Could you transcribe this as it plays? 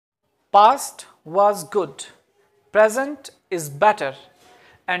Past was good, present is better,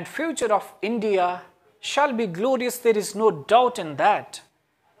 and future of India shall be glorious, there is no doubt in that.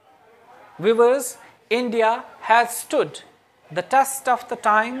 Viewers, India has stood the test of the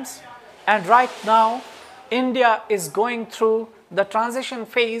times, and right now India is going through the transition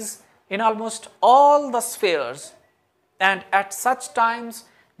phase in almost all the spheres, and at such times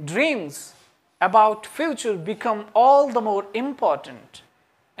dreams about future become all the more important,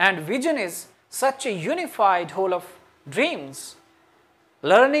 and vision is such a unified whole of dreams.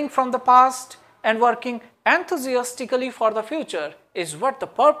 Learning from the past and working enthusiastically for the future is what the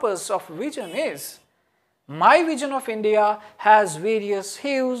purpose of vision is. My vision of India has various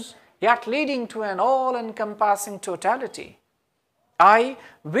hues, yet leading to an all-encompassing totality. I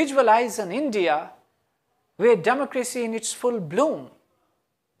visualize an India where democracy in its full bloom.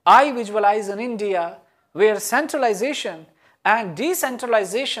 I visualize an India where centralization and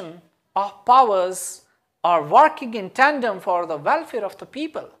decentralization of powers are working in tandem for the welfare of the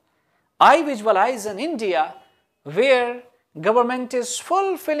people. I visualize an India where government is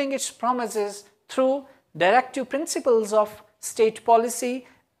fulfilling its promises through directive principles of state policy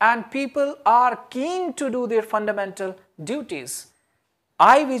and people are keen to do their fundamental duties.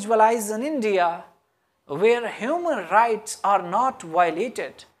 I visualize an India where human rights are not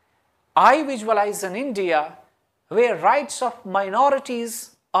violated. I visualize an India where rights of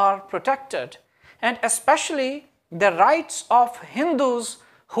minorities are protected, and especially the rights of Hindus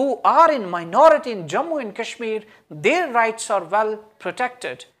who are in minority in Jammu and Kashmir, their rights are well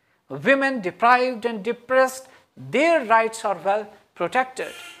protected. Women deprived and depressed, their rights are well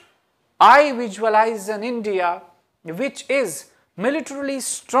protected. I visualize an India which is militarily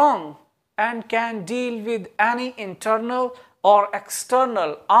strong and can deal with any internal or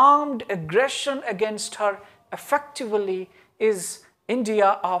external armed aggression against her effectively, is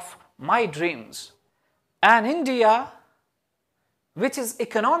India of my dreams. An India which is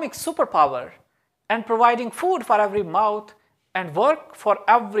economic superpower and providing food for every mouth and work for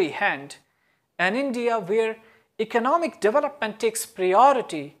every hand. An India where economic development takes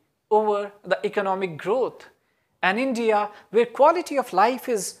priority over the economic growth. An India where quality of life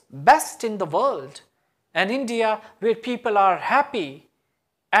is best in the world. An India where people are happy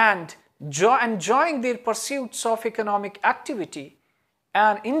and enjoying their pursuits of economic activity.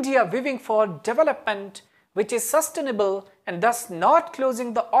 An India viving for development which is sustainable and thus not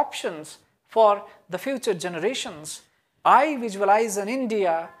closing the options for the future generations. I visualize an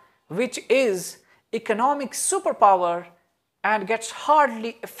India which is economic superpower and gets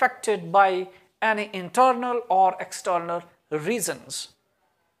hardly affected by any internal or external reasons.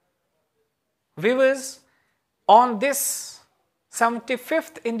 Viewers, on this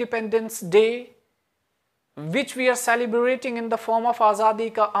 75th Independence Day, which we are celebrating in the form of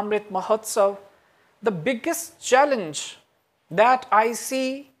Azadi Ka Amrit Mahotsav, the biggest challenge that I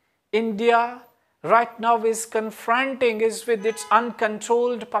see India right now is confronting is with its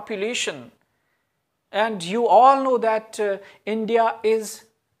uncontrolled population. And you all know that India is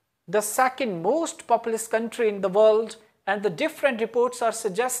the second most populous country in the world, and the different reports are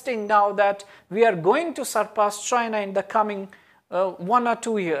suggesting now that we are going to surpass China in the coming 1 or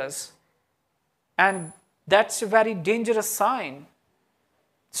 2 years. And that's a very dangerous sign.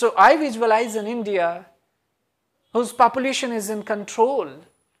 So I visualize an India whose population is in control.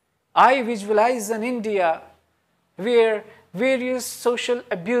 I visualize an India where various social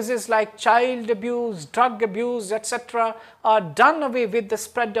abuses like child abuse, drug abuse, etc. are done away with the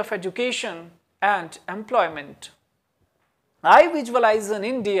spread of education and employment. I visualize an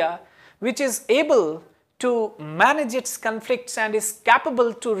India which is able to manage its conflicts and is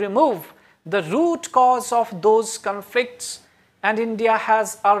capable to remove the root cause of those conflicts, and India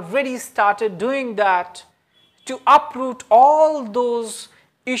has already started doing that to uproot all those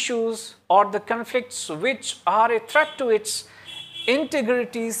issues or the conflicts which are a threat to its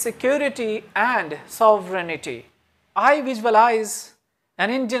integrity, security and sovereignty. I visualize an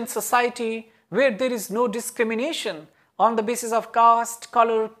Indian society where there is no discrimination on the basis of caste,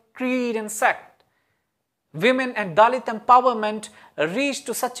 color, creed and sect. Women and Dalit empowerment reach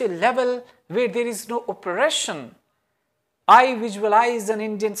to such a level where there is no oppression. I visualize an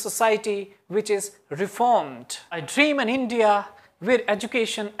Indian society which is reformed. I dream an India where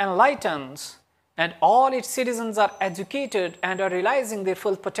education enlightens and all its citizens are educated and are realizing their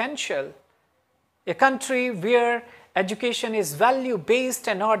full potential. A country where education is value-based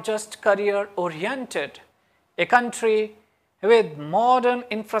and not just career-oriented. A country with modern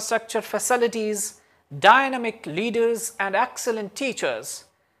infrastructure facilities, dynamic leaders and excellent teachers.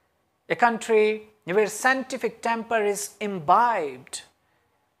 A country where scientific temper is imbibed.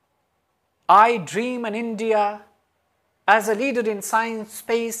 I dream an India as a leader in science,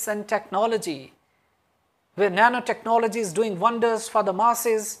 space and technology, where nanotechnology is doing wonders for the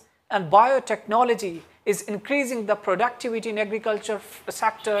masses and biotechnology is increasing the productivity in agriculture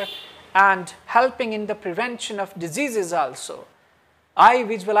sector and helping in the prevention of diseases also. I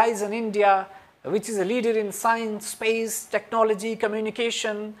visualize an India which is a leader in science, space, technology,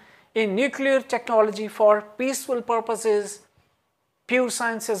 communication, in nuclear technology for peaceful purposes, pure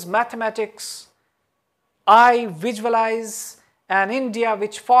sciences, mathematics. I visualize an India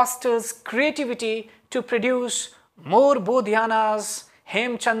which fosters creativity to produce more Bodhyanas,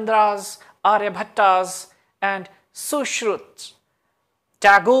 Hemchandras, Aryabhattas and Sushruts,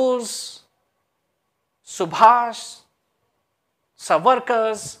 Tagores, Subhash,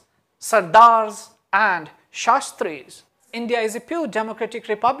 Savarkars, Sardars and Shastris. India is a pure democratic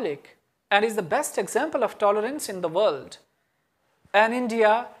republic and is the best example of tolerance in the world. An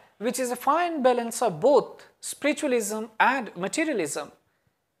India which is a fine balance of both spiritualism and materialism.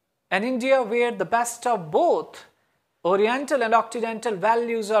 An India where the best of both Oriental and Occidental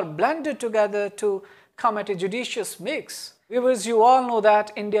values are blended together to come at a judicious mix. Viewers, you all know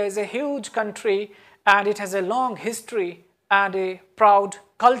that India is a huge country and it has a long history and a proud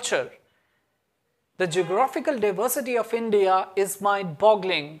culture. The geographical diversity of India is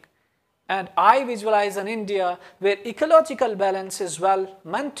mind-boggling, and I visualize an India where ecological balance is well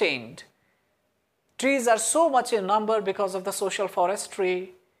maintained. Trees are so much in number because of the social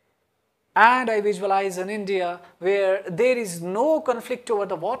forestry, and I visualize an India where there is no conflict over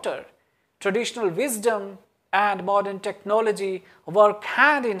the water. Traditional wisdom and modern technology work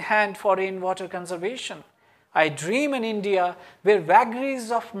hand in hand for rainwater conservation. I dream an India where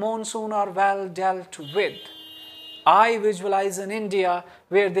vagaries of monsoon are well dealt with. I visualize an India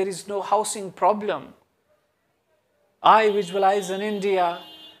where there is no housing problem. I visualize an India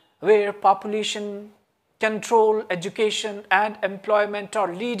where population control, education and employment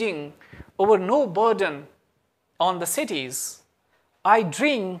are leading over no burden on the cities. I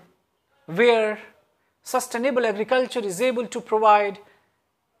dream where sustainable agriculture is able to provide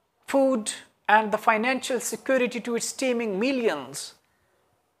food and the financial security to its teeming millions.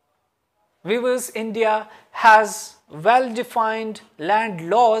 Viewers, India has well-defined land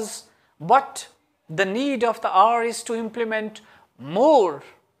laws, but the need of the hour is to implement more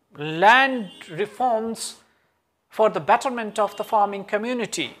land reforms for the betterment of the farming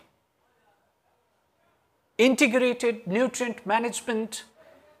community. Integrated nutrient management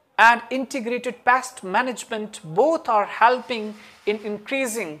and integrated pest management both are helping in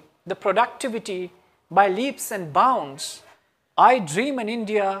increasing the productivity by leaps and bounds. I dream an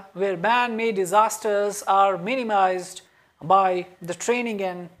India where man-made disasters are minimized by the training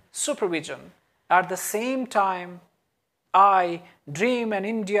and supervision. At the same time, I dream an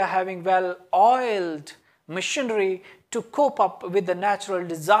India having well-oiled machinery to cope up with the natural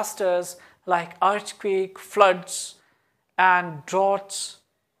disasters like earthquake, floods, and droughts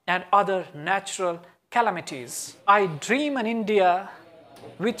and other natural calamities. I dream an India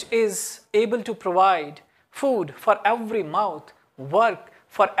which is able to provide food for every mouth, work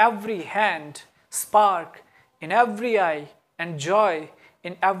for every hand, spark in every eye, and joy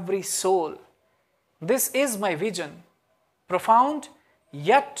in every soul. This is my vision, profound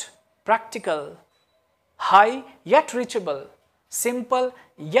yet practical, high yet reachable, simple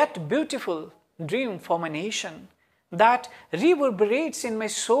yet beautiful dream for my nation that reverberates in my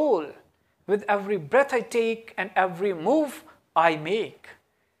soul with every breath I take and every move I make.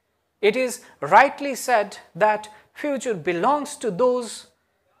 It is rightly said that future belongs to those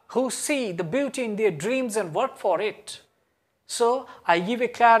who see the beauty in their dreams and work for it. So I give a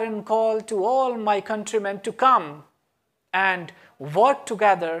clarion call to all my countrymen to come and work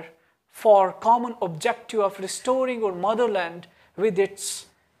together for common objective of restoring our motherland with its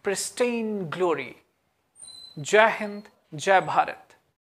pristine glory. Jai Hind, Jai Bharat.